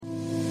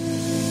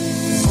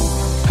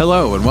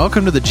Hello, and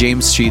welcome to the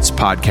James Sheets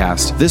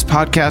Podcast. This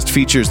podcast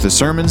features the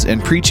sermons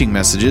and preaching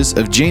messages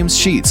of James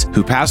Sheets,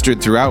 who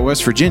pastored throughout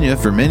West Virginia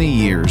for many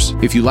years.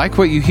 If you like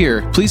what you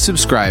hear, please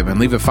subscribe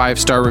and leave a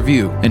 5-star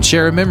review, and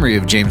share a memory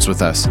of James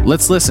with us.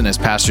 Let's listen as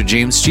Pastor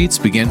James Sheets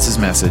begins his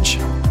message.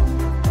 In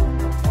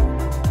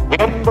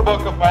the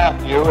book of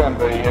Matthew, in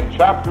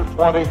chapter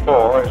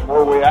 24, is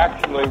where we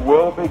actually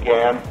will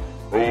begin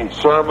the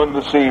sermon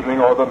this evening,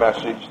 or the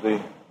message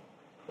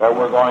that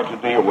we're going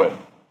to deal with.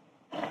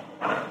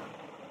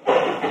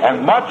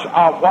 And much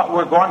of what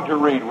we're going to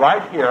read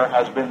right here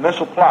has been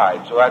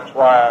misapplied, so that's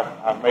why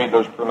I've made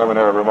those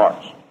preliminary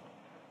remarks.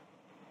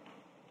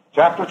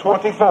 Chapter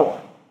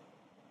 24.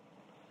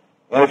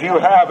 And if you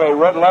have a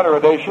red letter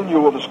edition,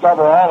 you will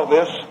discover all of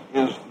this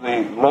is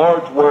the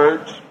Lord's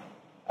words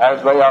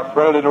as they are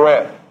printed in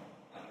red.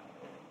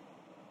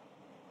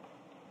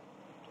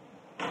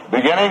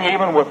 Beginning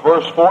even with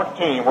verse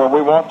 14, where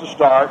we want to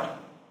start,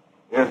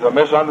 is a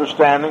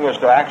misunderstanding as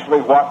to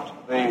actually what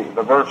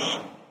the verse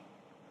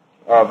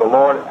the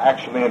Lord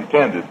actually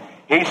intended.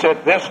 He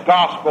said, "This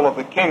gospel of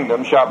the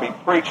kingdom shall be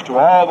preached to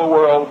all the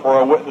world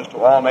for a witness to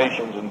all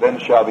nations, and then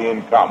shall the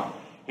end come."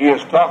 He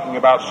is talking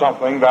about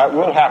something that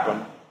will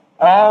happen.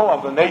 All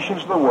of the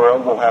nations of the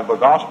world will have the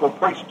gospel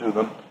preached to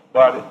them,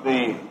 but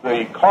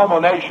the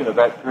culmination of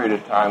that period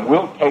of time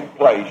will take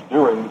place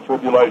during the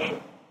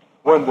tribulation,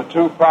 when the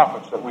two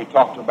prophets that we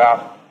talked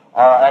about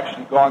are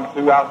actually going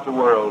throughout the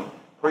world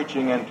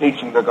preaching and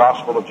teaching the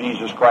gospel of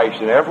Jesus Christ.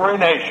 In every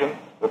nation,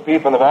 the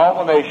people of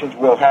all the nations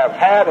will have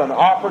had an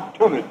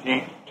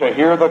opportunity to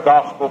hear the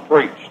gospel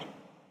preached.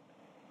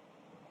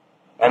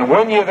 "And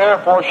when ye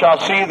therefore shall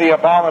see the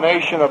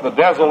abomination of the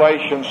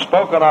desolation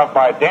spoken of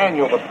by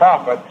Daniel the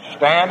prophet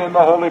stand in the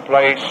holy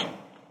place,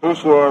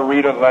 whosoever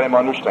readeth, let him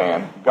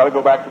understand." You've got to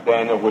go back to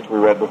Daniel, which we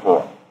read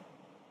before.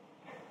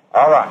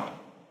 All right.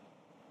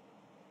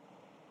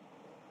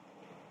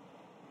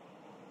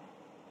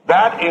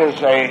 That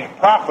is a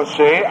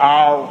prophecy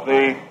of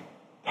the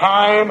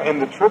time in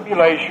the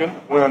tribulation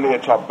when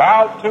it's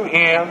about to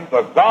end.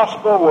 The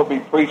gospel will be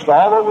preached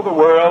all over the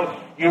world.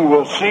 You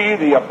will see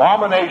the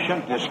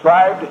abomination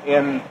described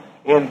in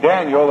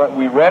Daniel that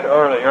we read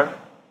earlier.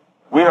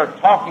 We are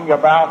talking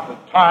about the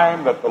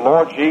time that the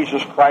Lord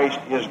Jesus Christ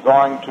is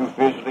going to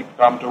physically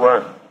come to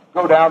earth.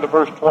 Go down to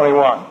verse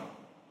 21.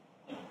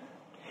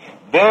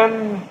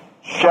 "Then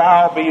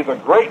shall be the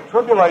great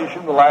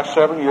tribulation," the last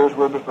 7 years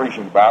we've been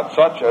preaching about,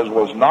 "such as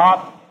was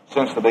not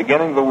since the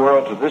beginning of the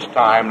world to this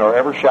time, nor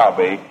ever shall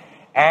be.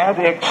 And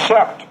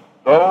except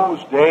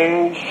those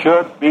days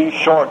should be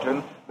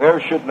shortened, there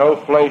should no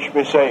flesh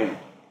be saved."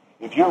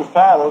 If you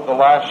followed the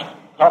last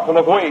couple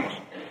of weeks,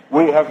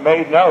 we have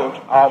made note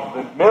of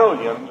the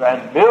millions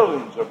and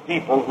millions of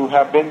people who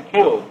have been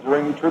killed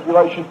during the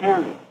tribulation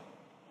period.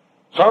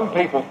 Some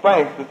people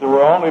think that there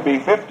will only be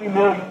 50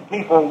 million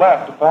people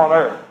left upon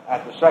earth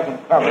at the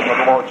second coming of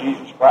the Lord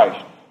Jesus Christ.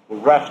 The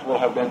rest will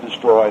have been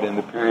destroyed in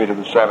the period of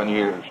the 7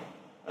 years.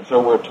 And so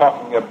we're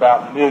talking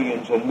about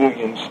millions and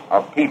millions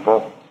of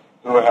people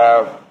who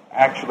have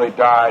actually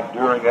died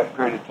during that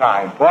period of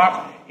time. But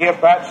if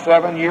that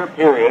 7-year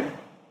period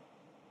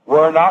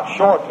were not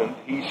shortened,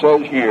 he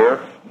says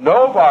here,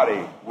 nobody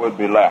would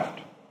be left.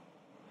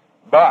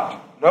 But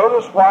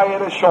notice why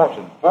it is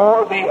shortened.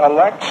 "For the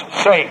elect's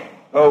sake,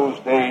 those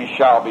days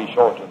shall be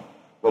shortened."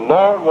 The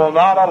Lord will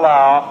not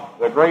allow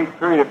the great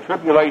period of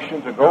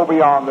tribulation to go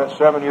beyond that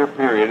 7-year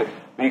period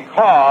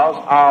because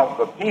of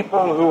the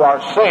people who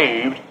are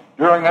saved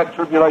during that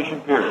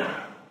tribulation period.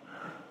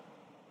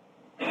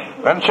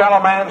 "Then shall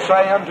a man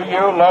say unto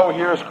you, Lo,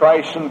 here is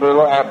Christ,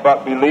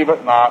 but believe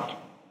it not.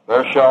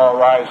 There shall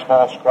arise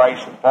false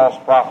Christs and false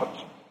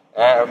prophets,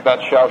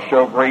 that shall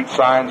show great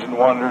signs and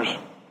wonders,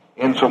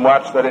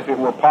 insomuch that if it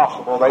were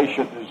possible, they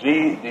should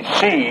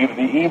deceive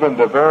even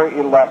the very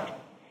elect.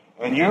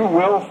 And you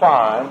will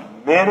find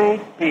many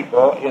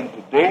people in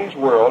today's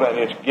world, and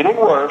it's getting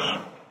worse,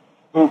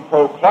 who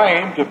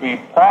proclaim to be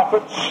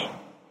prophets,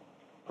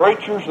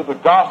 preachers of the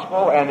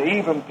gospel, and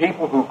even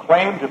people who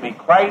claim to be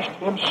Christ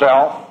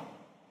himself,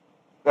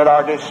 that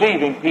are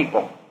deceiving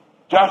people.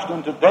 Just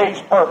in today's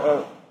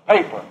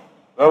paper,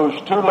 those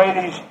two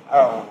ladies,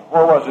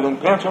 where was it, in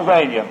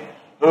Pennsylvania,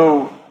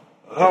 who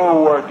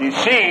were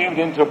deceived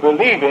into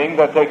believing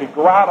that they could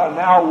go out and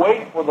now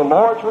wait for the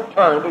Lord's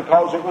return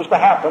because it was to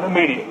happen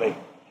immediately,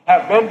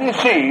 have been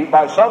deceived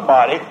by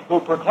somebody who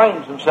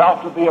proclaims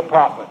himself to be a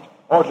prophet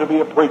or to be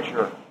a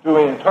preacher, to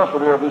be an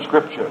interpreter of the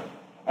Scripture.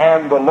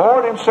 And the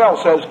Lord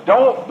himself says,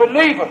 don't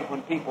believe it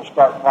when people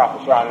start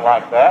prophesying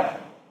like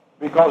that,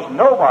 because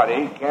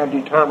nobody can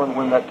determine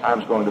when that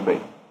time's going to be.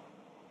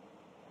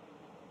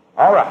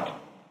 All right.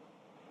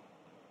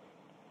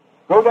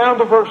 Go down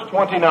to verse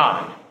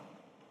 29.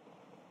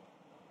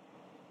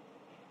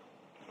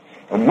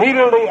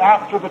 "Immediately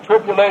after the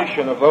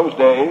tribulation of those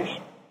days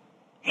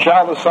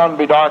shall the sun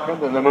be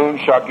darkened, and the moon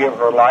shall give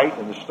her light,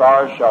 and the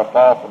stars shall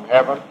fall from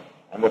heaven,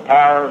 and the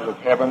powers of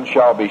heaven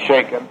shall be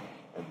shaken.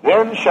 And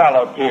then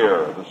shall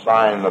appear the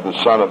sign of the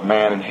Son of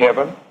Man in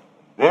heaven.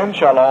 Then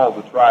shall all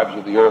the tribes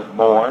of the earth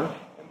mourn,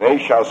 and They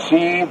shall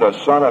see the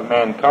Son of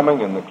Man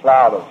coming in the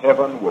cloud of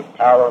heaven with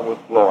power and with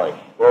glory.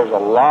 There's a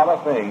lot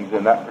of things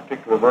in that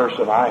particular verse,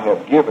 and I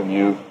have given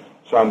you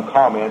some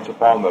comments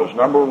upon those.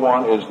 Number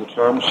one is the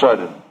term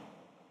sudden.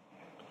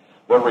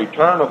 The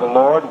return of the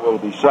Lord will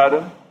be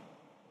sudden.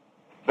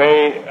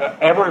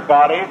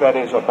 Everybody that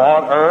is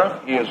upon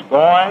earth is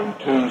going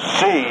to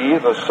see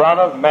the Son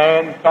of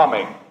Man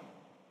coming.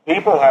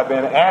 People have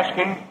been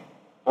asking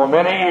for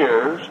many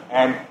years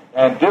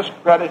and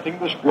discrediting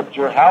the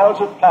Scripture, how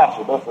is it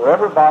possible for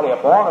everybody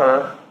upon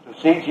earth to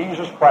see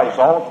Jesus Christ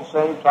all at the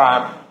same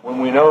time when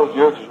we know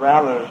the earth is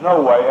round and there's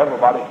no way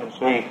everybody can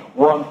see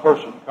one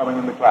person coming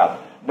in the cloud?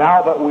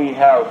 Now that we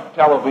have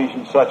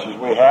television such as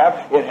we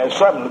have, it has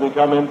suddenly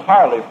become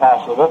entirely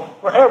possible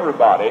for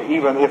everybody,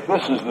 even if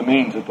this is the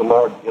means that the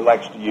Lord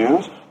elects to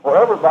use, for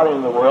everybody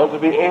in the world to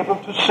be able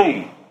to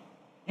see.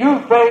 You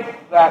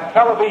think that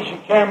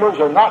television cameras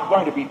are not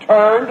going to be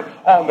turned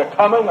on the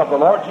coming of the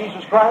Lord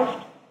Jesus Christ?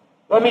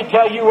 Let me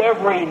tell you,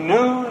 every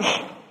news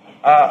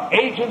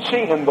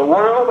agency in the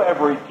world,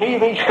 every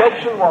TV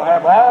station will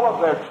have all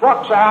of their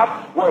trucks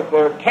out with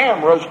their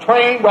cameras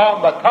trained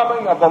on the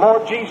coming of the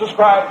Lord Jesus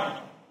Christ.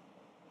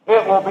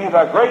 It will be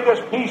the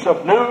greatest piece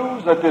of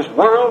news that this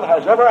world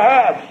has ever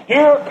had.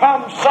 Here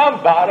comes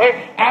somebody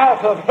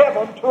out of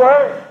heaven to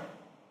earth.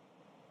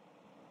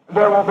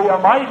 There will be a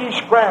mighty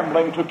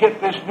scrambling to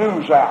get this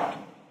news out.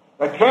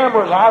 The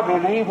cameras, I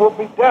believe, will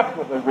be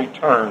definitely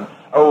returned,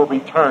 or will be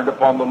turned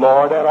upon the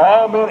Lord, and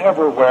all men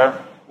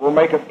everywhere will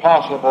make it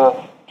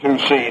possible to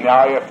see.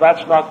 Now, if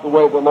that's not the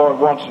way the Lord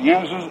wants to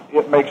use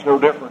it makes no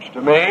difference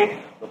to me.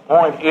 The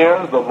point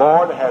is, the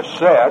Lord has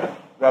said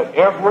that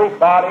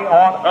everybody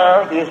on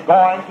earth is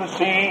going to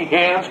see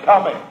His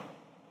coming.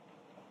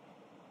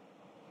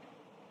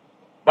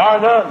 Bar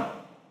none.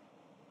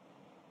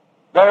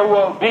 There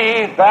will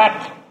be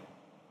that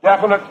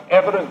definite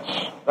evidence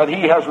that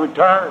He has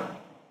returned.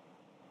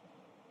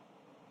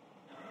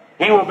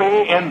 He will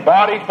be in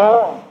body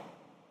form.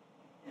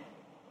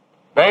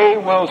 They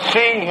will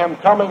see Him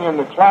coming in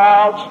the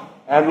clouds,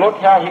 and look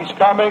how He's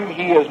coming.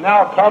 He is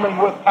now coming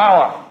with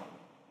power.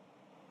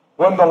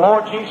 When the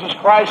Lord Jesus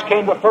Christ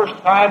came the first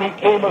time,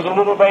 He came as a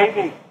little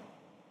baby.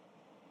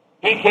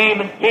 He came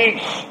in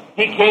peace.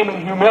 He came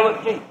in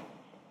humility.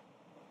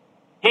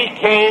 He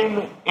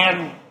came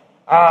in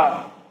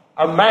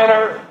a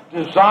manner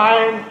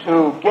designed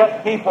to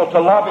get people to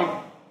love Him.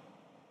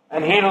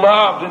 And He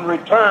loved in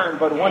return.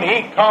 But when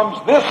He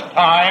comes this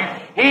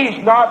time,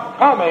 He's not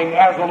coming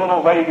as a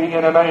little baby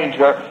in a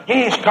manger.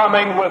 He's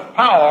coming with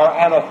power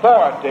and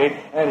authority,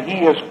 and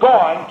He is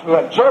going to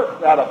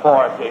exert that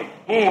authority.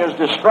 He is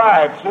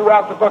described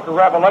throughout the book of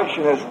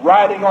Revelation as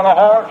riding on a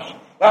horse.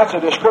 That's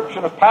a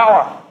description of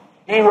power.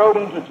 He rode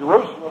into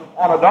Jerusalem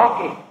on a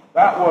donkey.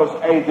 That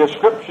was a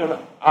description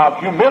of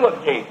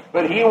humility.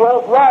 But He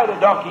won't ride a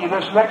donkey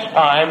this next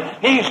time.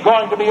 He's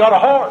going to be on a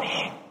horse.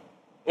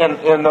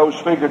 In those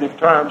figurative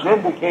terms,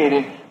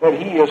 indicating that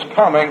He is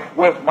coming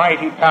with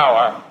mighty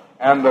power,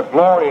 and the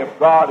glory of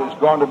God is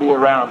going to be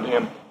around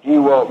Him. We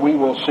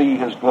will see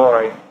His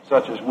glory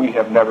such as we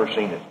have never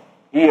seen it.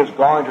 He is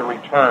going to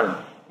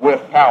return with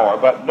power.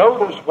 But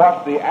notice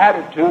what the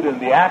attitude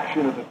and the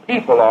action of the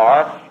people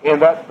are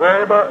in that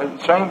very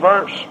same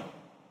verse.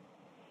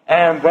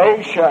 And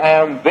then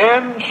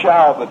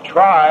shall the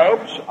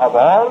tribes of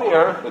all the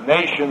earth, the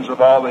nations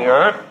of all the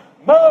earth,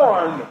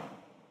 mourn.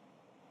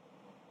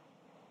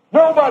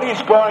 Nobody's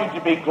going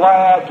to be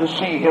glad to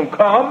see Him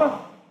come,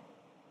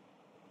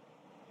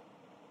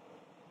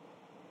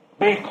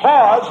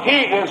 because He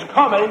is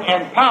coming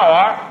in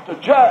power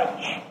to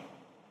judge.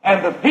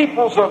 And the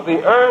peoples of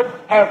the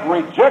earth have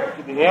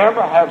rejected Him,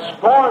 have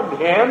scorned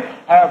Him,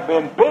 have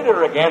been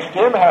bitter against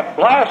Him, have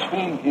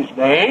blasphemed His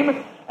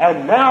name,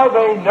 and now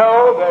they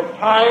know their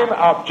time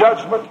of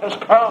judgment has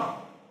come.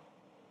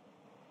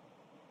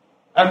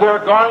 And they're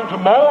going to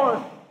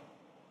mourn.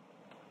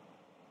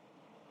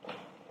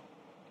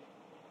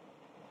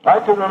 I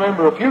can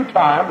remember a few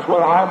times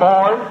when I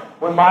mourned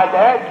when my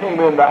dad came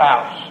in the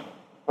house.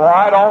 For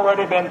I'd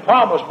already been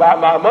promised by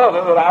my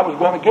mother that I was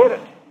going to get it.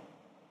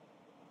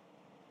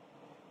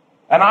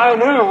 And I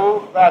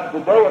knew that the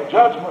day of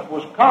judgment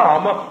was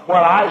come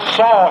when I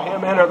saw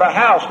Him enter the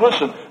house.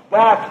 Listen,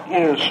 that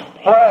is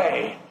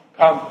play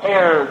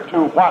compared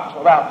to what's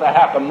about to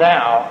happen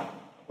now,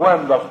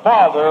 when the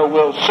Father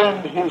will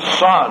send His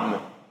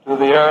Son to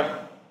the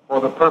earth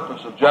for the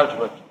purpose of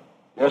judgment.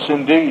 Yes,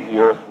 indeed, the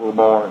earth will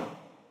mourn.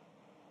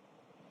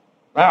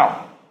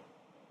 Now,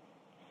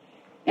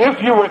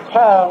 if you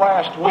recall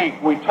last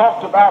week, we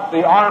talked about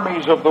the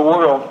armies of the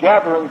world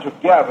gathering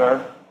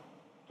together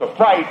to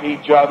fight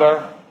each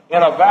other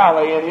in a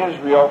valley in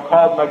Israel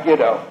called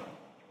Megiddo.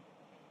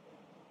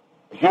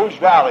 A huge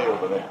valley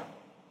over there.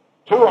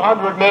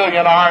 200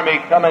 million army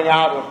coming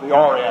out of the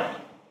Orient,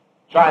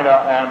 China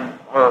and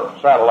her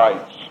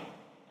satellites.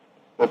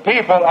 The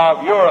people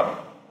of Europe,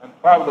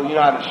 and probably the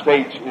United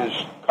States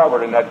is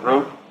covered in that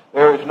group.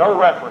 There is no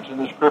reference in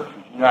the Scriptures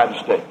to the United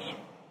States.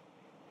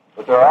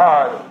 But there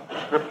are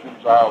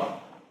descriptions of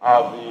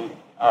the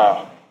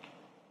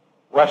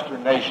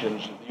Western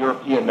nations, the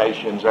European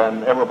nations,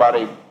 and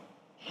everybody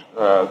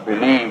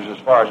believes, as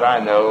far as I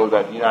know,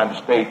 that the United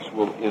States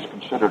is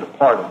considered a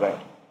part of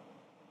that.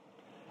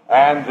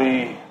 And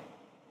the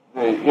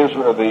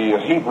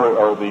Hebrew,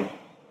 or the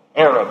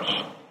Arabs,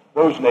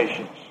 those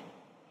nations,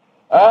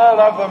 all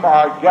of them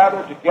are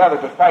gathered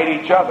together to fight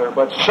each other,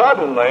 but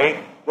suddenly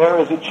there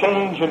is a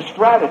change in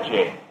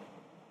strategy.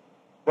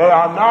 They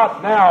are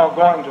not now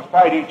going to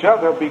fight each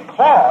other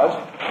because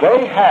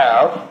they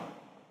have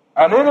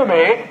an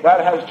enemy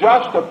that has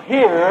just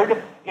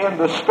appeared in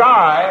the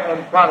sky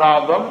in front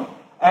of them,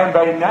 and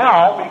they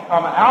now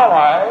become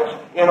allies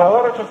in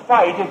order to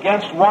fight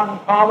against one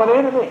common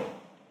enemy.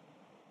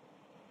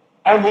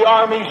 And the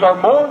armies are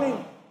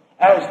mourning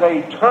as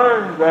they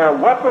turn their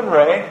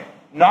weaponry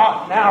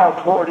not now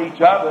toward each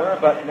other,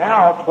 but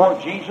now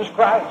toward Jesus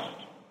Christ,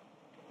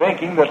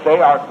 thinking that they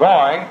are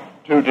going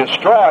to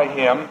destroy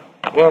him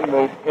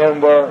in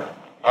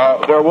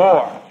their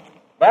war.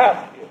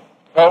 That,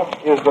 folks,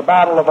 is the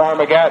Battle of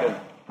Armageddon.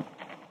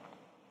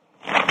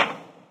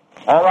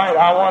 All right,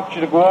 I want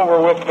you to go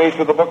over with me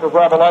to the book of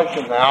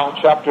Revelation now,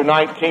 chapter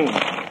 19.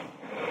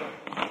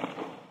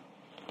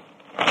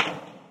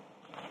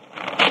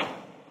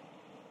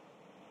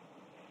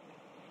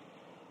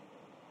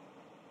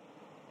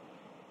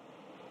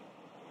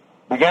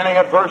 Beginning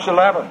at verse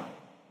 11.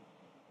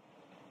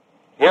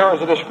 Here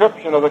is a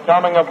description of the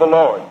coming of the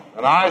Lord.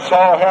 And I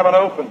saw heaven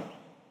opened,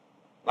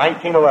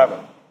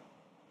 19:11.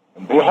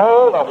 And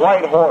behold, a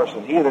white horse,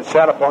 and he that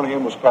sat upon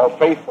him was called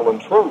Faithful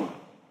and True.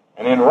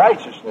 And in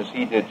righteousness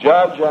he did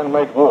judge and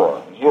make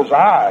war. And his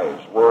eyes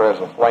were as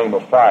a flame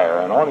of fire,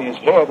 and on his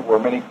head were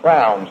many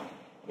crowns.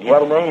 And he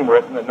had a name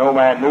written that no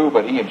man knew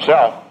but he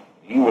himself.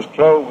 He was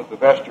clothed with the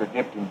vesture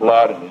dipped in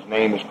blood, and his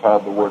name is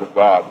called the Word of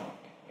God.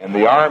 And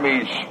the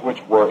armies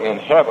which were in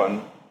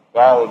heaven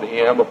followed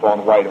him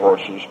upon white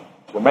horses.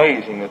 It's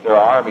amazing that there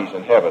are armies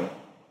in heaven,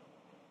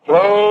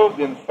 clothed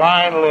in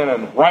fine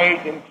linen,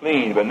 white and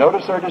clean. But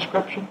notice their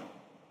description.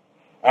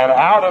 And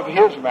out of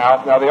his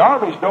mouth, now the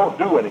armies don't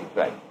do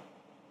anything.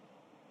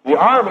 The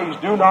armies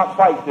do not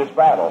fight this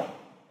battle.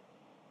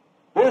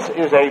 This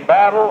is a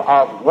battle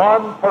of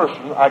one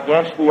person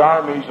against the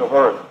armies of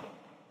earth.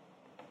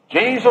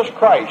 Jesus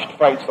Christ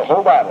fights the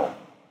whole battle.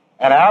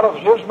 And out of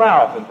his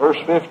mouth, in verse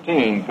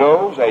 15,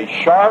 goes a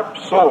sharp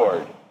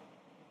sword,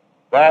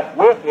 that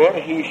with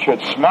it he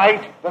should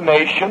smite the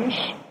nations,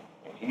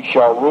 and he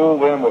shall rule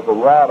them with a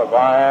rod of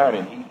iron,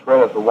 and he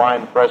treadeth the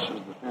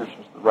winepresses, the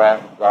fierceness of the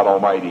wrath of God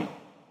Almighty.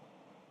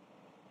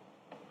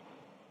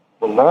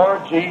 The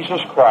Lord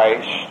Jesus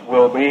Christ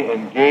will be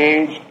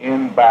engaged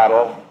in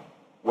battle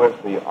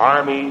with the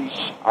armies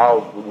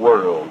of the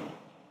world.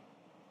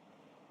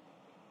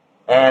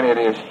 And it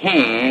is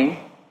he,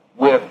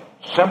 with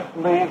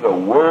simply the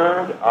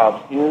word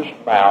of his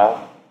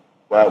mouth,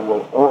 that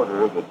will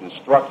order the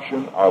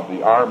destruction of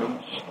the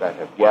armies that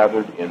have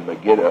gathered in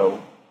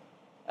Megiddo.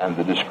 And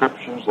the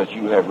descriptions that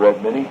you have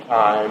read many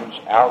times,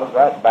 out of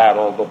that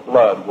battle the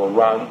blood will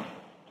run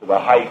to the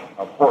height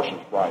of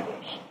horses'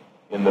 bridles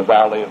in the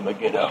valley of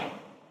Megiddo.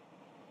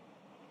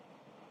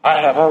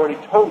 I have already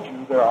told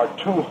you there are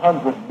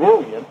 200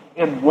 million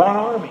in one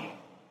army,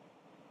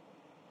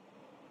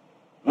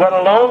 let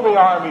alone the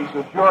armies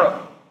of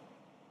Europe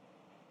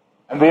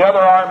and the other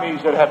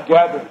armies that have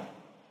gathered.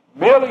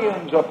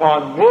 Millions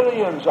upon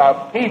millions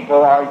of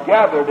people are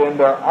gathered in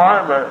their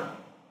armor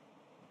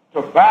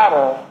to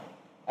battle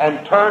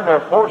and turn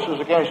their forces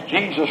against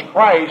Jesus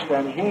Christ,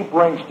 and he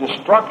brings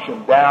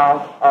destruction down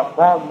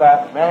upon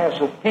that mass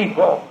of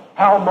people.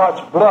 How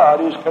much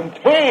blood is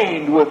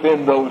contained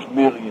within those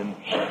millions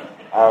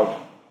of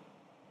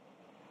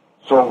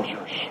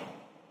soldiers?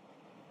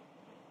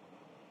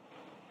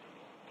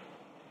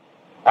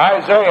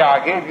 Isaiah,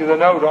 I gave you the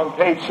note on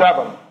page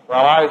 7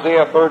 from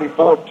Isaiah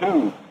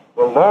 34:2.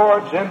 The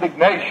Lord's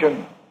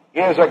indignation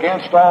is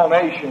against all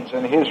nations,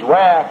 and his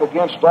wrath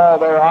against all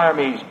their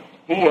armies.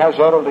 He has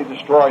utterly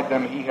destroyed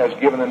them. He has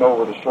given them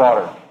over to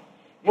slaughter.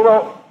 You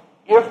know,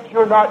 if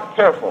you're not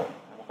careful,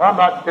 if I'm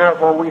not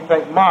careful, we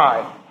think,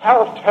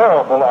 how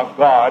terrible of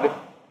God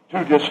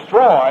to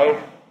destroy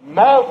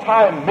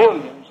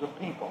multi-millions of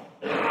people.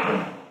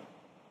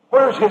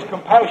 Where's his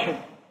compassion?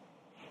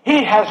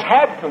 He has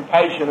had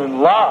compassion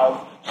and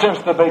love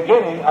since the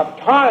beginning of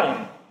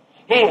time.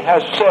 He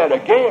has said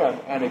again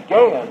and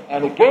again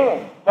and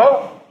again,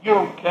 folks,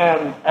 you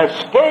can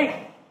escape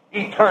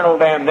eternal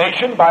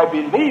damnation by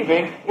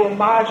believing in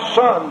my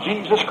Son,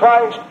 Jesus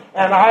Christ,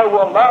 and I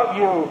will love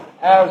you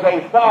as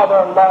a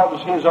father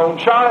loves his own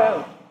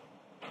child.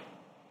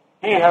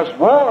 He has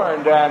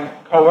warned and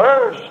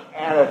coerced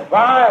and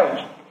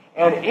advised,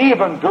 and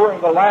even during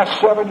the last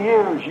 7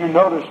 years, you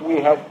notice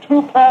we had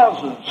 2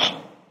 pauses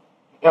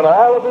in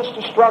all of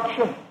this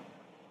destruction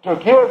to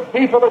give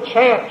people a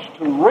chance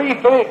to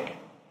rethink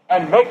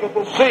and make a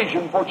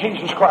decision for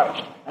Jesus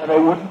Christ, and they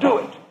wouldn't do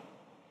it.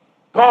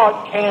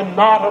 God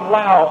cannot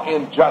allow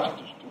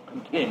injustice to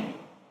continue.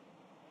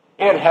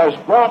 It has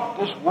brought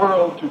this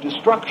world to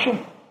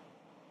destruction.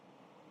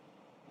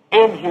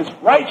 In his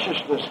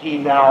righteousness, he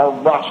now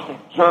must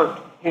exert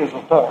his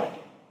authority.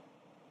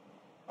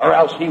 or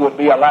else he would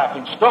be a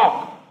laughing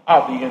stock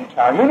of the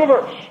entire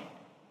universe.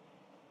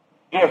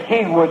 If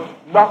he would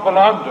knuckle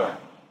under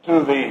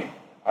to the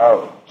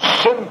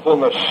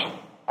sinfulness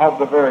of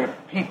the very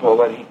people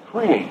that he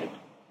created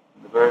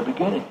in the very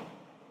beginning.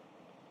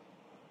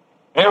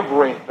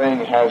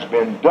 Everything has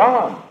been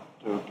done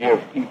to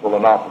give people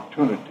an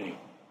opportunity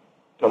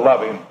to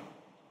love him,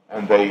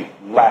 and they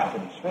laugh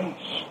in his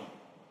face.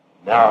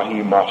 Now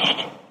he must,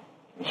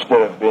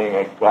 instead of being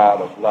a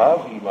God of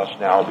love, he must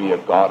now be a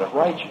God of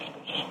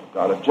righteousness, a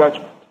God of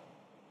judgment.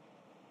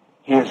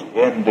 His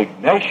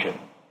indignation,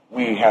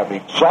 we have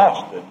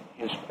exhausted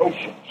his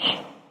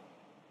patience,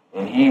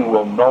 and he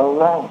will no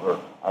longer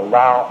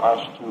allow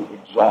us to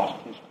exhaust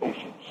his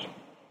patience.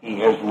 He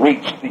has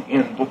reached the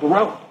end of the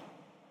rope,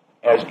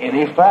 as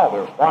any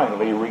father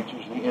finally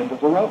reaches the end of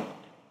the rope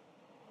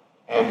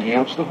and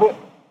yields the whip.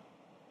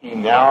 He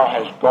now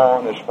has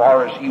gone as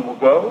far as he will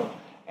go,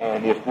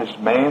 and if this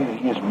man that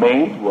he has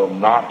made will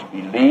not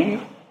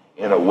believe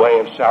in a way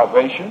of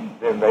salvation,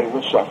 then they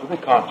will suffer the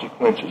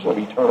consequences of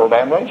eternal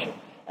damnation.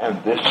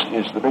 And this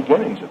is the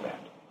beginnings of that.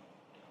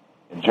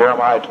 And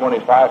Jeremiah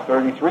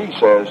 25:33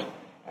 says,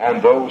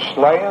 "And those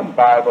slain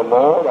by the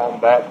Lord on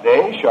that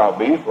day shall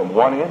be from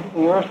one end of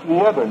the earth to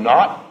the other,"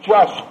 not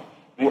just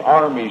the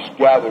armies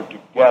gathered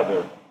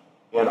together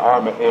in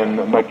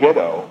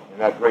Megiddo, in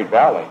that great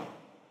valley,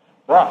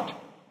 but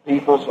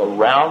peoples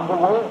around the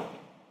world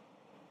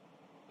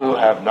who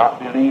have not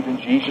believed in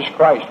Jesus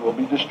Christ will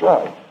be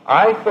destroyed.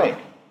 I think,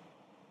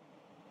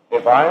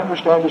 if I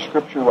understand the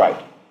Scripture right,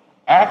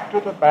 after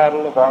the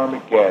Battle of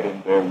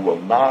Armageddon, there will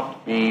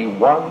not be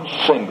one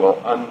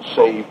single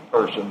unsaved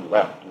person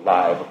left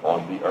alive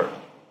upon the earth.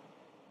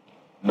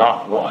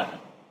 Not one.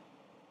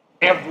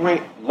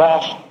 Every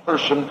lost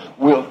person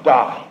will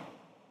die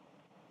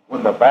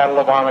when the Battle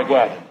of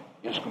Armageddon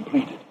is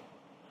completed.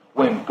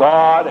 When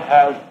God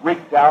has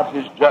wreaked out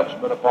his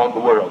judgment upon the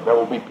world. There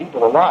will be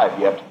people alive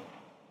yet.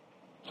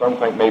 Some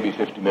think maybe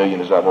 50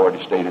 million, as I've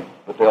already stated,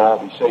 but they'll all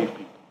be saved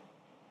people.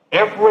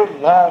 Every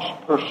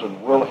lost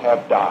person will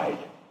have died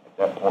at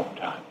that point in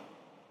time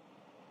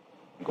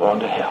and gone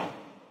to hell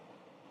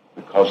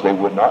because they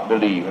would not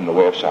believe in the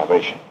way of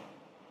salvation.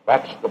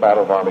 That's the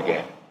Battle of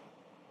Armageddon.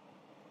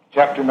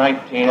 Chapter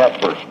 19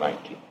 at verse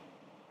 19.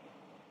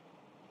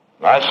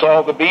 I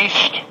saw the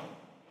beast.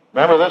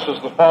 Remember, this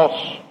is the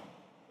false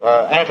the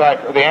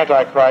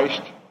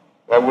Antichrist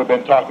that we've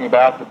been talking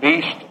about. The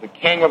beast, the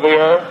king of the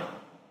earth,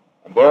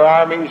 and their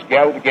armies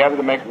gathered together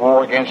to make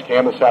war against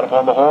him that sat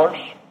upon the horse,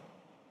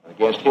 and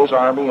against his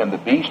army, and the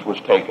beast was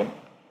taken.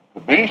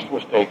 The beast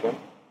was taken,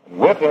 and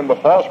with him the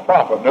false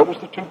prophet. Notice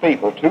the two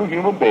people, two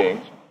human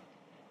beings,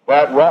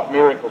 that wrought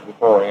miracles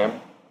before him,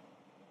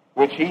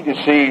 which he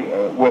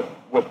deceived, with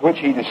which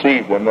he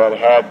deceived them, that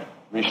had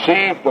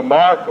received the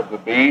mark of the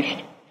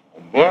beast,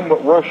 and them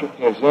that worshipped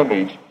his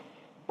image.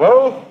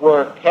 Both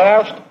were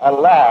cast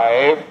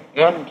alive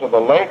into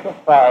the lake of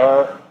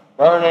fire,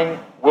 burning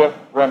with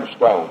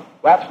brimstone.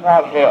 That's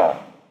not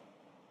hell.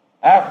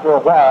 After a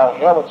while,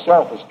 hell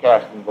itself is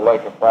cast into the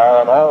lake of fire,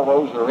 and all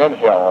those that are in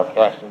hell are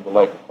cast into the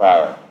lake of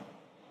fire.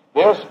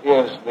 This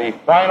is the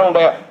final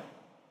death,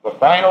 the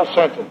final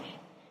sentence.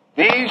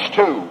 These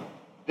two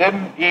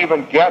didn't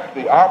even get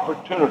the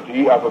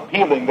opportunity of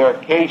appealing their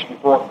case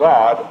before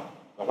God,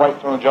 the white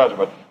throne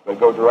judgment, but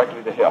go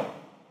directly to hell.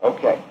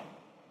 Okay.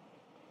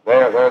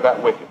 They're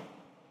that wicked.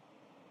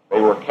 They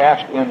were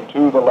cast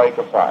into the lake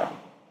of fire.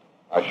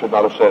 I should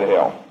not have said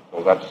hell,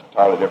 because that's an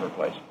entirely different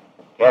place.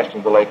 Cast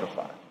into the lake of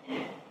fire.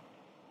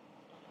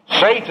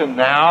 Satan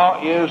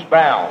now is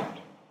bound.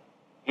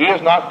 He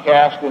is not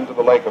cast into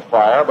the lake of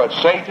fire, but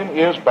Satan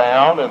is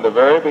bound in the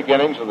very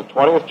beginnings of the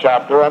 20th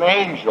chapter. An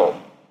angel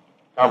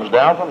comes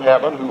down from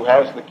heaven who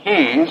has the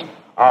keys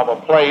of a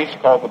place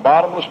called the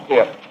bottomless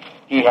pit.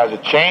 He has a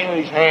chain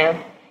in his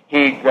hand.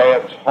 He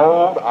grabs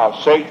hold of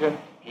Satan.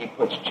 He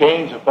puts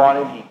chains upon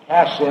him. He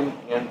casts him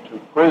into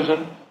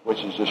prison,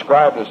 which is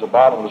described as the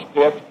bottomless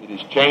pit. It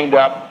is chained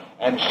up,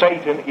 and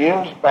Satan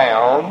is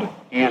bound.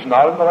 He is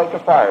not in the lake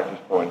of fire at this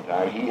point in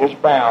time. He is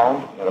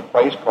bound in a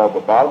place called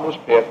the bottomless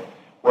pit,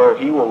 where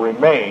he will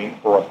remain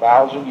for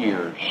 1,000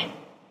 years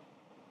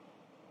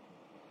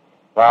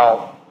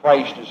while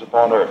Christ is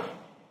upon earth.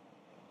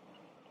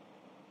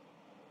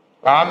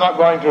 Now, I'm not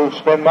going to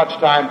spend much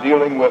time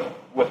dealing with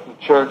the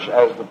church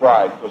as the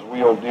bride, because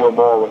we'll deal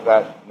more with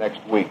that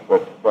next week.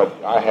 But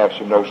I have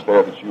some notes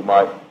there that you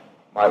might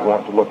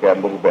want to look at a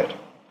little bit.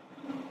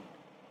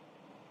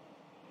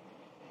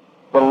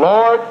 The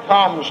Lord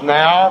comes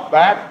now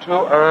back to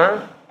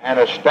earth and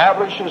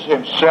establishes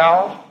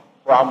himself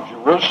from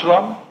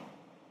Jerusalem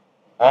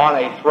on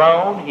a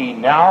throne. He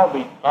now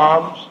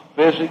becomes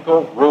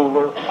physical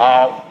ruler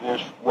of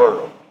this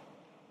world.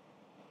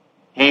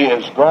 He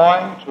is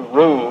going to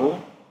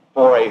rule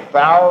for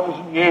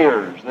 1,000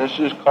 years. This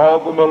is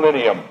called the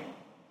millennium.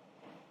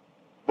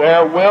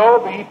 There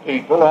will be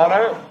people on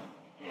earth.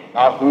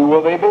 Now, who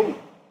will they be?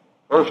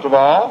 First of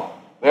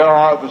all, there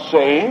are the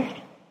saved,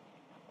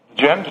 the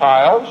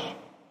Gentiles,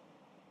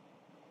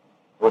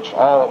 which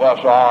all of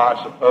us are,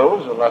 I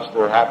suppose, unless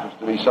there happens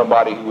to be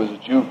somebody who is a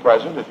Jew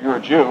present. If you're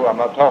a Jew, I'm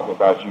not talking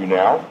about you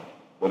now,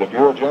 but if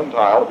you're a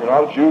Gentile, if you're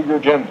not a Jew, you're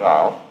a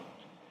Gentile.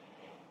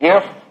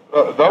 If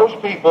those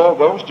people,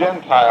 those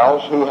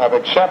Gentiles who have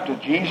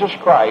accepted Jesus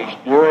Christ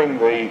during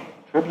the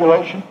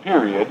tribulation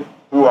period,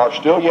 who are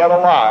still yet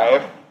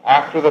alive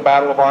after the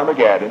Battle of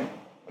Armageddon,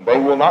 and they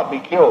will not be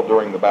killed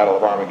during the Battle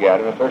of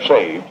Armageddon if they're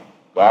saved,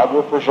 God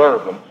will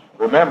preserve them.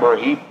 Remember,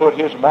 He put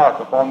His mark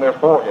upon their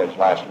foreheads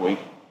last week.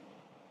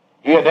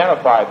 He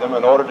identified them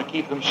in order to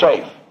keep them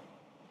safe.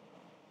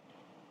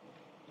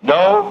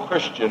 No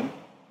Christian,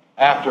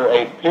 after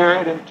a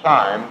period in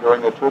time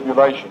during the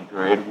tribulation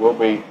period, will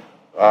be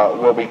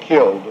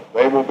killed.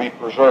 They will be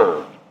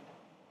preserved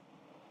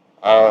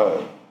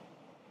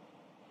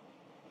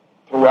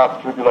throughout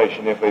the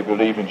tribulation if they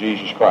believe in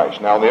Jesus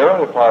Christ. Now, in the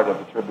early part of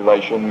the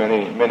tribulation,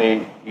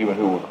 many even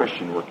who were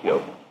Christian were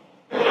killed.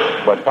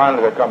 But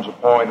finally there comes a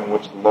point in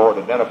which the Lord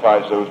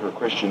identifies those who are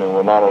Christian and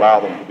will not allow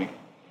them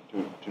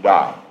to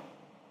die.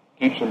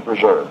 Keeps them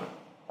preserved.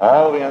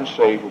 All the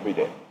unsaved will be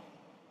dead.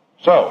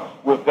 So,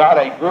 we've got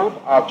a group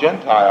of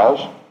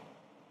Gentiles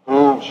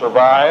who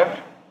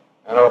survived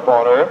and are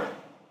upon earth.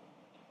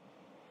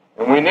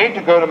 And we need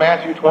to go to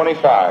Matthew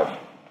 25.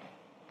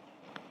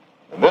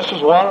 And this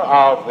is one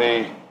of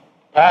the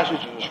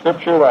passages of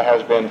Scripture that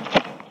has been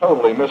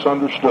totally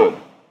misunderstood.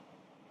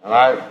 And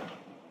I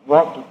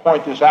want to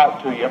point this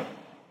out to you,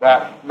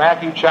 that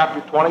Matthew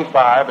chapter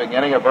 25,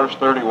 beginning at verse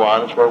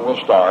 31, is where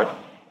we'll start,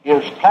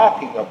 is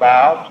talking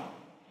about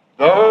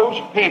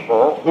those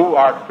people who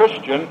are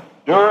Christian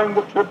during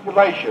the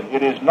tribulation.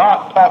 It is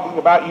not talking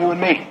about you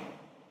and me.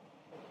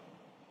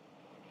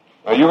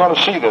 Now, you're going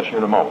to see this here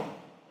in a moment.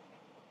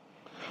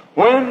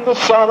 When the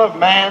Son of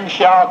Man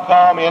shall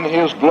come in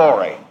His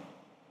glory.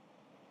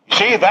 You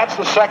see, that's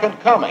the second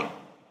coming.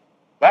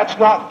 That's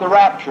not the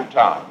rapture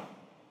time.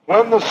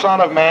 When the Son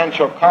of Man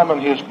shall come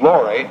in His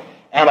glory,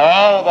 and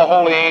all the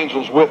holy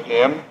angels with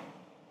Him,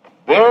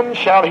 then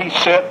shall He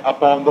sit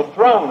upon the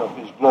throne of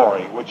His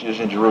glory, which is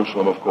in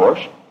Jerusalem, of course.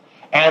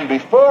 And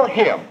before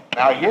Him,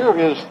 now here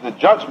is the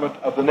judgment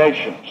of the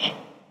nations.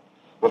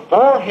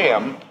 Before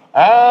Him,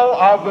 all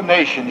of the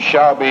nations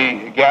shall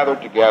be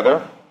gathered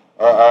together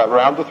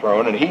around the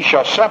throne, and He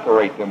shall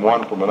separate them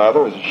one from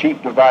another, as a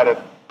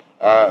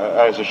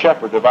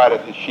shepherd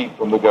divideth his sheep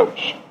from the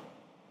goats.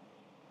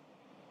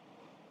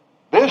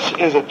 This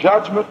is a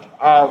judgment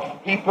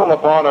of people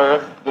upon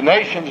earth. The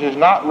nations is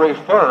not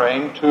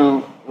referring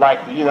to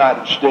like the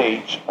United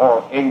States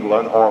or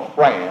England or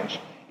France.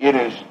 It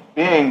is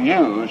being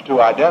used to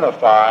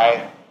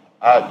identify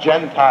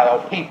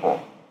Gentile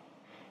people.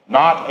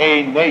 Not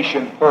a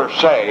nation per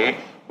se,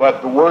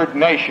 but the word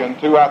nation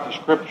throughout the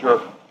Scripture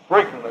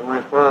frequently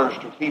refers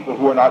to people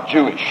who are not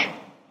Jewish.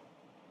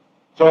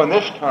 So in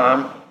this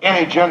term,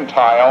 any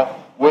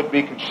Gentile would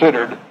be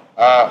considered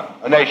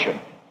a nation.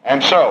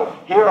 And so,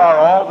 here are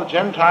all the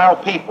Gentile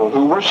people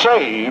who were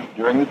saved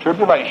during the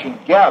tribulation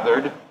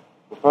gathered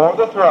before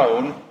the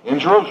throne in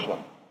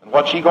Jerusalem. And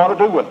what's He going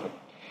to do with them?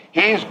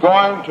 He's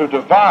going to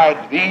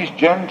divide these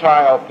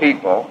Gentile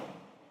people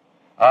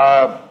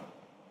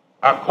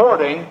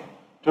according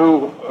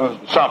to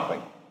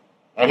something.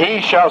 And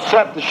He shall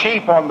set the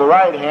sheep on the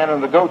right hand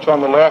and the goats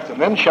on the left, and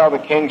then shall the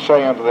king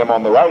say unto them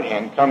on the right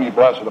hand, Come ye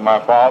blessed of my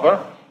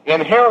Father,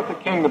 inherit the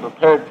kingdom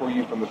prepared for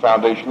you from the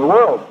foundation of the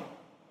world.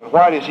 And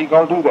why is He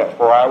going to do that?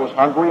 For I was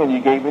hungry, and you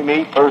gave me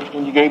meat, thirsty,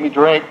 and you gave me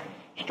drink,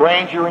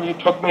 stranger, and you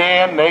took me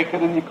in,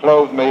 naked, and you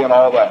clothed me, and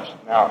all that.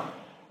 Now,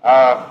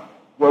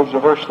 goes to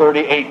verse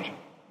 38.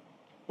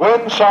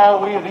 When saw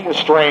we thee a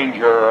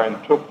stranger,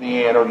 and took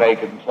thee in, or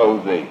naked, and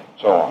clothed thee?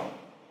 So on.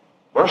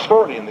 Verse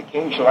 40, And the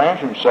king shall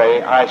answer and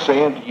say, I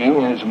say unto you,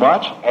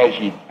 inasmuch as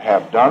ye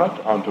have done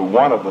it unto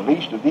one of the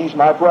least of these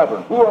my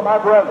brethren. Who are my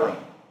brethren?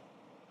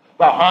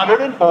 The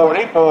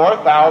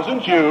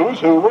 144,000 Jews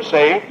who were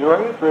saved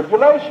during the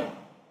tribulation.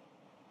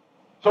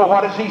 So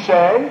what is He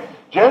saying?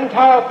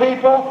 Gentile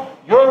people,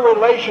 your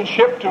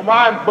relationship to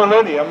my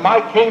millennium,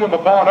 my kingdom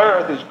upon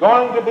earth, is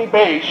going to be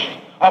based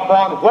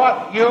upon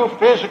what you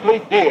physically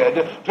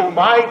did to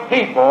my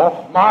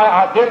people, my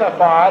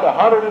identified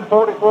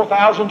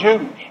 144,000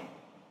 Jews.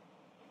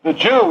 The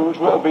Jews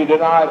will be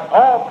denied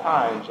all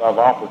kinds of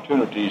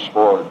opportunities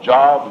for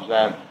jobs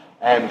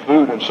and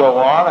food and so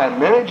on,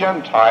 and many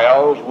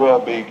Gentiles will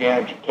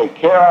begin to take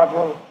care of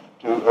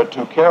them,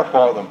 to care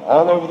for them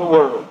all over the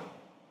world.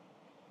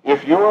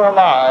 If you're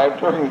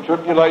alive during the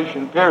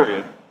tribulation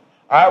period,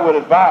 I would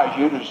advise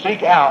you to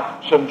seek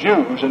out some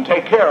Jews and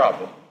take care of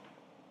them.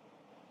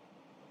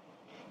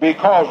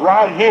 Because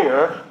right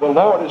here, the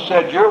Lord has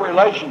said your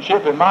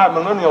relationship in my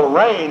millennial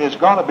reign is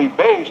going to be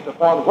based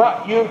upon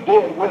what you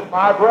did with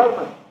my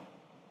brethren.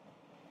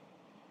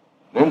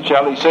 Then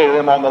shall He say to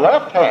them on the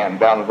left hand,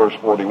 down in verse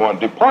 41,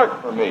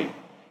 Depart from me,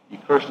 ye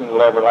cursed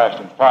into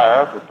everlasting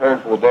fire,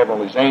 prepared for the devil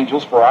and his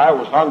angels, for I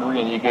was hungry,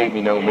 and ye gave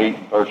me no meat,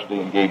 and thirsty,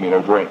 and gave me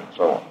no drink, and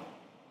so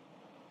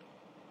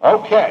on.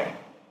 Okay.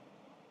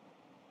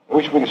 I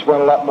wish we could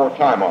spend a lot more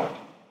time on it.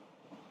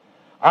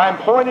 I'm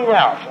pointing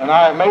out, and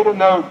I have made a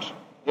note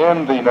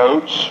in the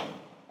notes,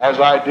 as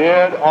I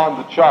did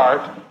on the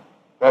chart,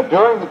 that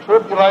during the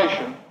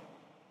tribulation,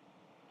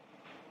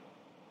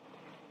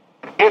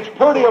 it's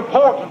pretty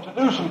important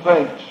to do some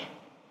things.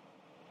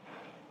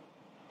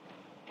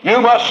 You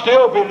must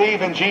still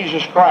believe in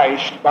Jesus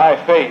Christ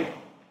by faith.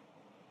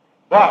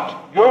 But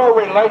your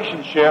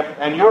relationship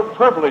and your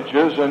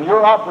privileges and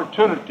your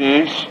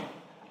opportunities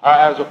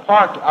as a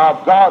part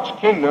of God's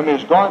kingdom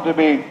is going to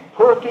be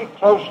pretty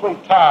closely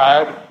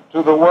tied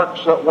to the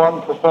works that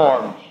one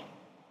performs.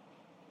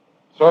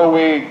 So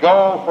we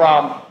go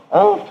from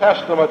Old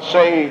Testament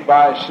saved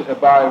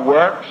by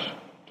works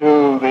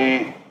to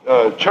the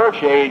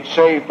church age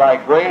saved by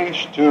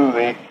grace to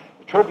the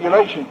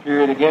tribulation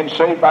period again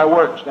saved by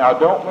works. Now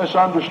don't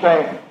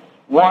misunderstand.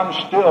 One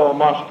still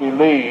must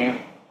believe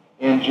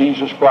in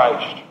Jesus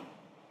Christ.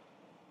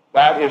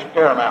 That is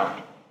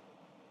paramount.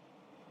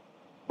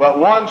 But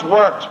one's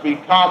works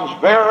becomes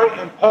very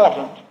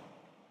important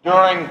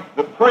during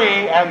the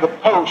pre- and the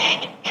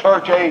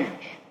post-church age.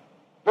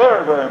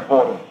 Very, very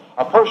important.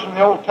 A person in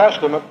the Old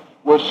Testament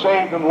was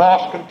saved and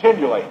lost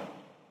continually.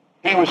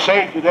 He was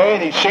saved today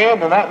and he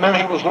sinned, and that meant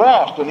he was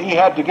lost, and he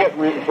had to get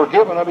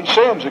forgiven of his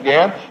sins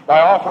again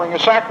by offering a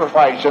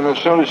sacrifice. And as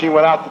soon as he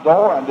went out the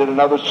door and did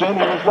another sin,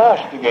 he was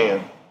lost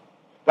again.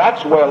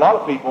 That's the way a lot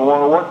of people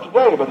want to work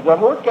today, but it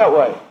doesn't work that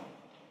way.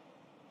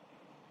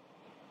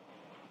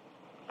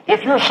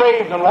 If you're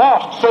saved and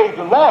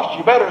lost,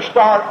 you better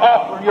start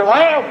offering your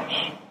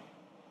lambs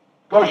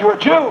because you're a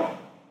Jew.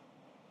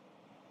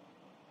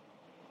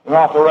 An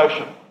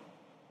operation.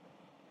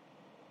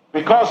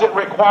 Because it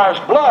requires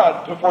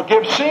blood to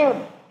forgive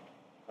sin.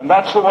 And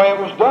that's the way it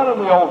was done in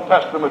the Old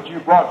Testament. You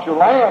brought your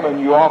lamb and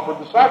you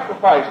offered the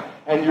sacrifice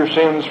and your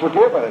sin is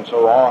forgiven. And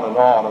so on and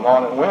on and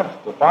on it went.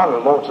 So finally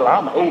the Lord said,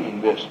 I'm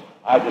hating this.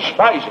 I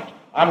despise it.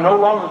 I'm no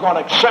longer going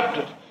to accept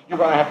it. You're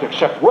going to have to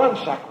accept one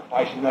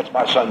sacrifice, and that's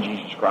my Son,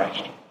 Jesus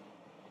Christ.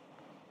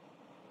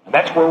 And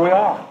that's where we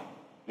are.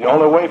 The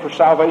only way for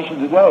salvation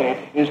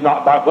today is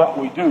not by what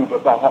we do,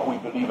 but by what we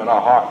believe in our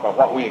heart, by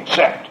what we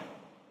accept.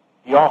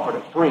 He offered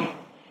it free.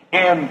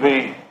 In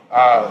the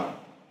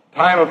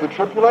time of the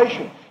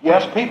tribulation,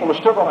 yes, people are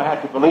still going to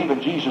have to believe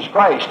in Jesus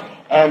Christ,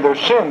 and their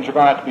sins are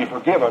going to have to be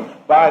forgiven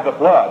by the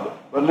blood.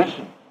 But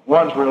listen,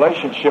 one's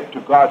relationship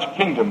to God's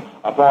kingdom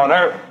upon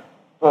earth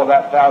for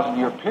that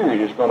 1,000-year period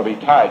is going to be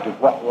tied to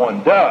what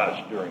one does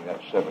during that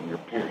 7-year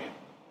period.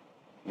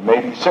 He may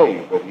be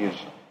saved, but his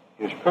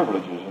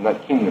privileges in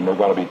that kingdom are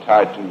going to be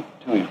tied to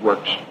his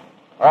works.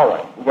 All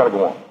right, we've got to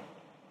go on.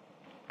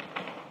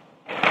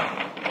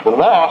 The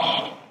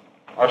lost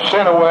are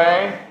sent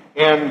away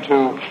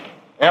into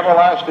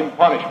everlasting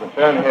punishment.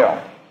 They're in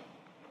hell.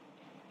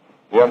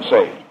 The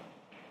unsaved.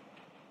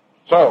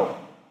 So,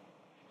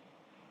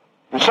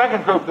 the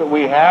second group that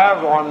we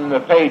have on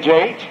page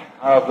 8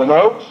 of the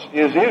notes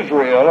is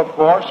Israel. Of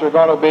course, they're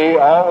going to be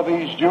all of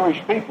these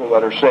Jewish people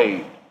that are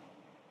saved.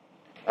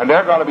 And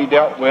they're going to be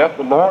dealt with.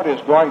 The Lord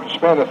is going to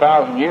spend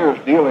 1,000 years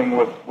dealing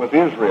with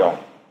Israel.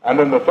 And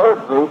then the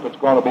third group that's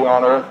going to be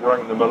on earth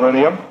during the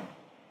millennium,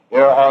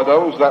 there are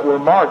those that were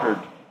martyred.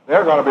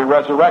 They're going to be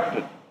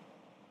resurrected.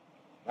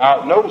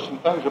 Now, notice some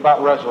things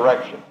about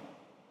resurrection.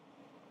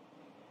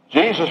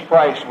 Jesus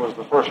Christ was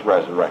the first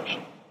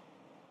resurrection.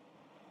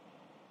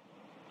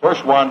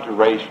 First one to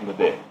raise from the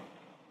dead.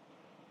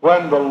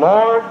 When the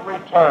Lord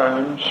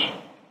returns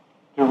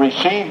to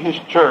receive his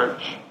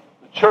church,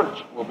 the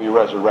church will be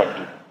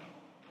resurrected.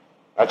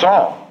 That's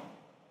all.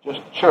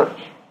 Just the church.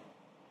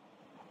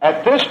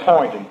 At this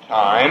point in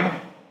time,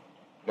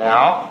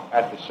 now,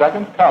 at the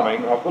second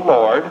coming of the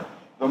Lord,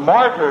 the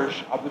martyrs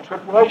of the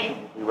tribulation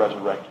will be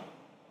resurrected.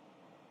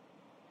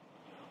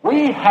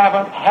 We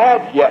haven't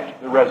had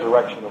yet the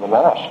resurrection of the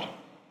lost.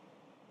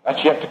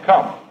 That's yet to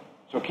come.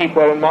 So keep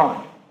that in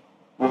mind.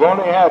 We've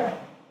only had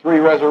 3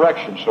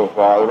 resurrections so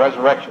far. The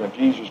resurrection of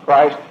Jesus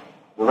Christ,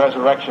 the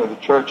resurrection of the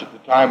church at the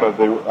time of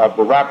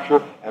the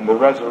rapture, and the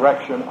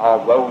resurrection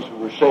of those who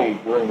were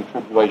saved during the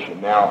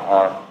tribulation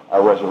now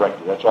are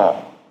resurrected. That's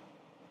all.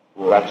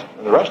 Well,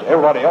 and the rest,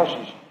 everybody else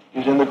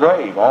is in the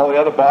grave. All the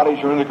other bodies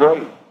are in the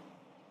grave.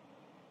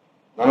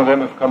 None of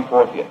them have come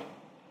forth yet.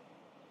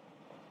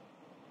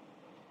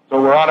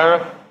 So we're on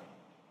earth,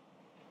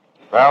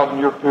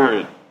 1,000-year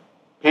period.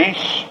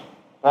 Peace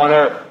on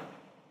earth.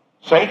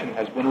 Satan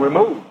has been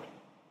removed.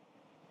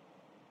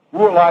 You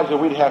realize that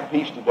we'd have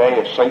peace today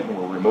if Satan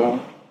were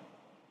removed?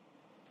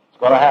 It's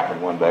going to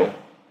happen one day.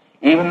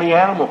 Even the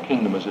animal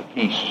kingdom is at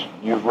peace.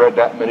 You've read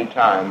that many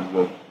times.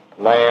 The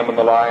lamb and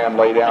the lion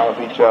lay down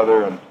with each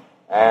other,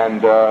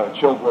 and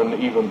children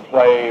even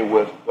play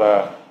with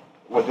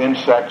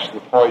insects, the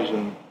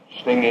poison,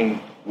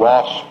 stinging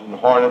wasps and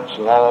hornets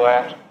and all of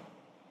that.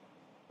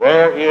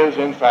 There is,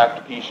 in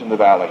fact, peace in the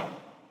valley.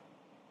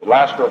 It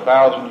lasts for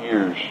 1,000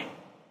 years.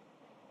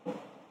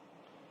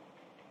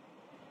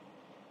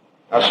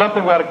 Now,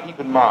 something we ought to keep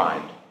in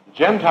mind. The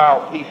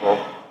Gentile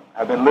people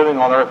have been living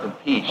on earth in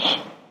peace.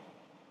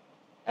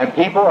 And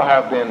people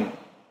have been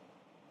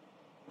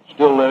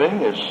still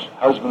living as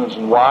husbands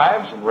and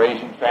wives and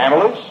raising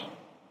families.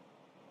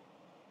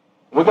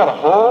 We've got a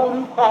whole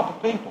new crop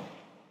of people.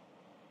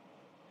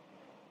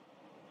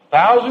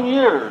 1,000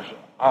 years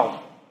of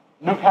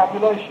new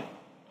population.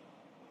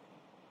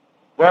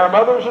 Their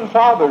mothers and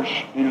fathers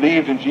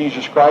believed in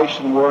Jesus Christ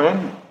and were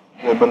in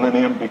the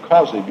millennium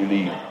because they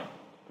believed.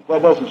 But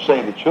that doesn't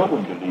say the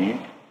children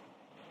believed.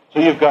 So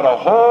you've got a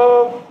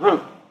whole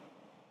group,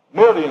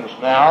 millions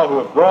now, who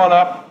have grown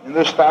up in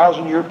this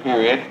 1,000-year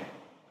period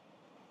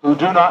who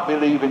do not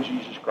believe in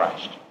Jesus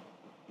Christ.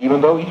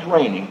 Even though he's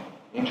reigning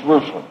in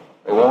Jerusalem,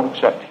 they won't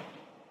accept him.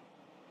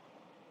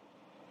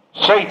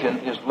 Satan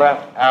is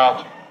left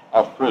out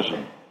of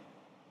prison.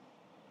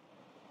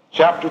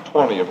 Chapter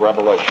 20 of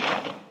Revelation.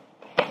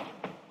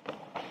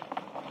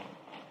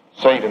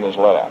 Satan is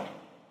let out.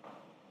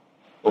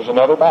 There's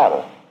another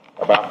battle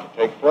about to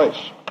take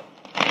place.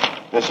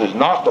 This is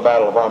not the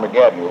battle of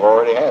Armageddon. We've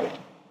already had it.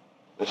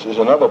 This is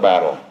another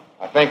battle.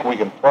 I think we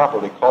can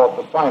properly call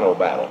it the final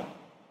battle.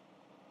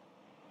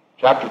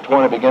 Chapter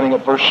 20, beginning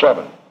at verse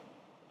 7.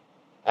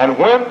 And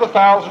when the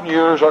 1,000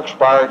 years are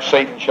expired,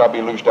 Satan shall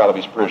be loosed out of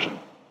his prison.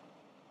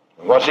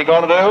 And what's he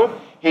going to do?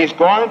 He's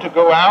going to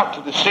go out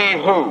to deceive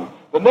who?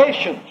 The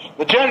nations,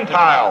 the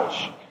Gentiles,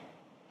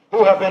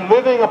 who have been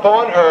living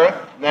upon earth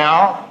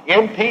now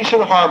in peace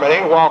and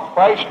harmony while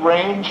Christ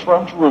reigns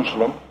from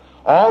Jerusalem.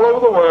 All over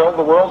the world.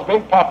 The world's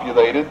being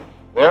populated.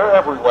 They're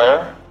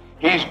everywhere.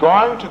 He's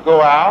going to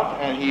go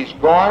out and he's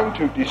going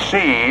to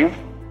deceive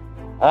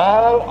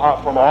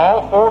from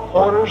all four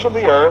quarters of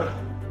the earth,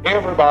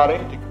 everybody,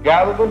 to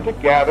gather them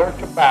together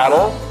to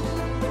battle,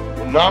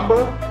 the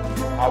number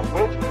of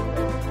which...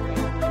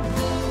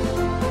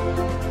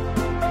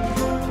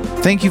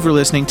 Thank you for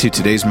listening to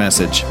today's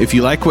message. If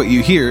you like what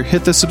you hear,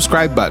 hit the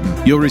subscribe button.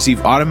 You'll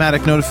receive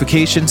automatic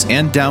notifications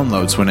and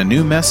downloads when a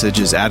new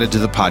message is added to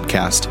the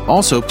podcast.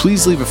 Also,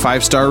 please leave a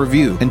 5-star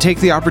review and take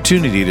the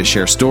opportunity to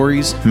share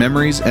stories,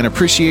 memories, and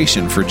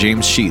appreciation for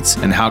James Sheets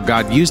and how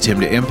God used him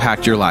to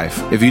impact your life.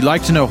 If you'd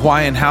like to know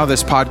why and how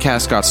this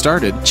podcast got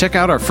started, check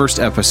out our first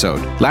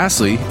episode.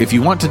 Lastly, if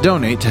you want to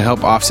donate to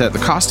help offset the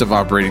cost of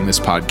operating this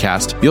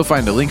podcast, you'll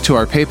find a link to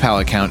our PayPal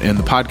account in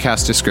the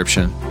podcast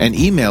description, and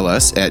email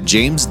us at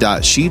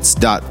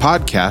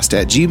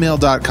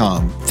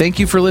james.sheets.podcast@gmail.com. Thank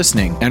you for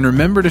listening, and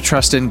remember to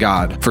trust in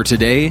God for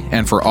today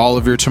and for all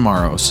of your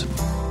tomorrows.